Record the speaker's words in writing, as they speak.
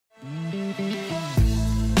Hi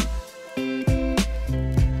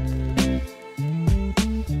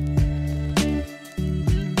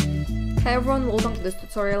everyone, welcome to this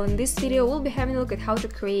tutorial. In this video we'll be having a look at how to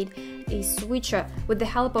create a switcher with the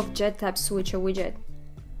help of JetTabs Switcher widget.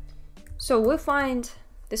 So we'll find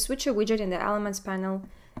the switcher widget in the Elements panel,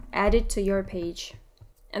 add it to your page.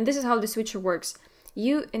 And this is how the switcher works.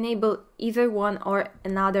 You enable either one or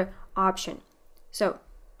another option. So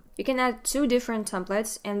you can add two different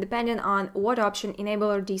templates, and depending on what option,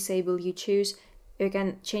 enable or disable, you choose, you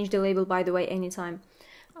can change the label, by the way, anytime.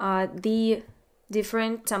 The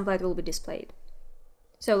different template will be displayed.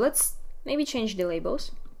 So let's maybe change the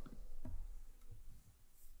labels.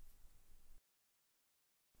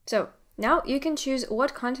 So now you can choose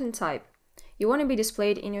what content type you want to be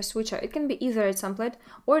displayed in your switcher. It can be either a template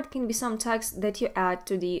or it can be some text that you add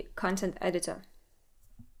to the content editor.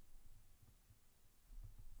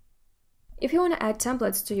 If you want to add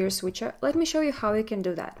templates to your switcher, let me show you how you can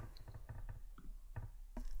do that.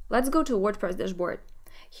 Let's go to WordPress dashboard.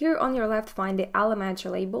 Here on your left, find the Elementor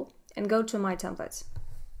label and go to My Templates.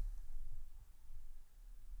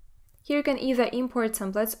 Here you can either import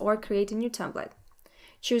templates or create a new template.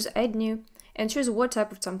 Choose Add New and choose what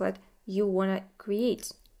type of template you want to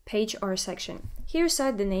create, page or section. Here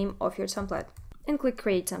set the name of your template and click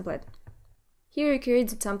Create Template. Here you create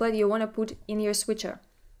the template you want to put in your switcher.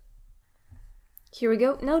 Here we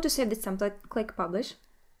go. Now to save this template, click Publish.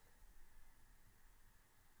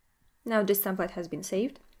 Now this template has been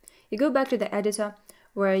saved. You go back to the editor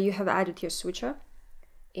where you have added your switcher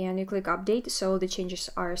and you click Update so the changes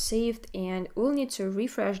are saved, and we'll need to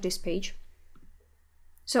refresh this page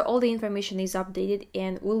so all the information is updated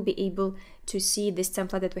and we'll be able to see this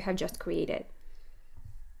template that we have just created.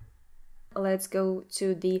 Let's go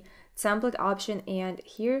to the template option, and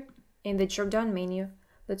here in the drop-down menu,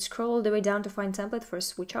 let's scroll all the way down to find template for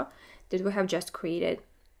switcher that we have just created.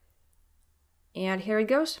 And here it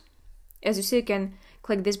goes. As you see, you can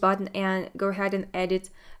click this button and go ahead and edit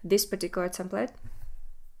this particular template.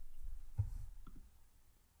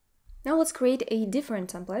 Now let's create a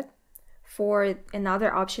different template for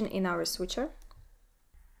another option in our switcher.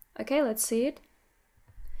 Okay, let's see it.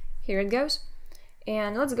 Here it goes.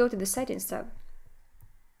 And let's go to the Settings tab.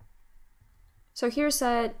 So here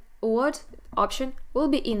said what option will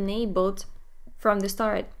be enabled from the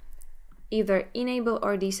start. Either enable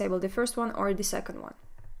or disable the first one or the second one.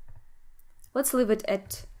 Let's leave it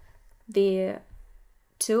at the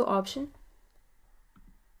 2 option.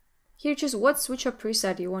 Here choose what switcher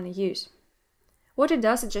preset you want to use. What it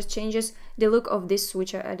does, it just changes the look of this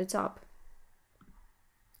switcher at the top.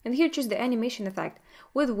 And here choose the animation effect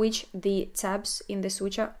with which the tabs in the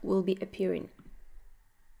switcher will be appearing.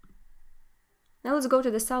 Now let's go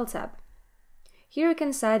to the Style tab. Here you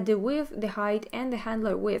can set the width, the height and the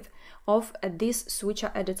handler width of this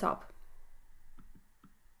switcher at the top.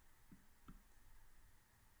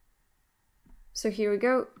 So here we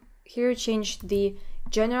go. Here change the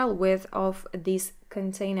general width of this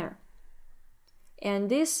container. And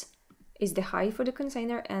this is the height for the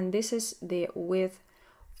container, and this is the width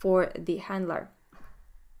for the handler,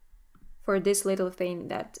 for this little thing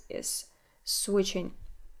that is switching.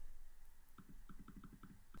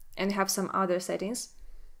 And have some other settings,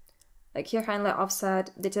 like here handler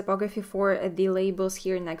offset, the typography for the labels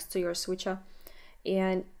here next to your switcher,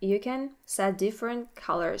 and you can set different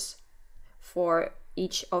colors for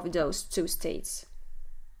each of those 2 states.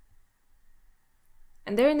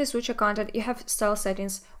 And there in the switcher content, you have style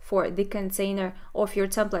settings for the container of your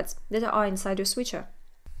templates that are inside your switcher.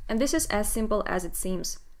 And this is as simple as it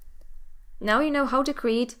seems. Now you know how to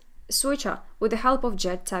create a switcher with the help of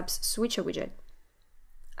JetTabs Switcher widget.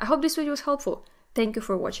 I hope this video was helpful. Thank you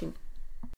for watching.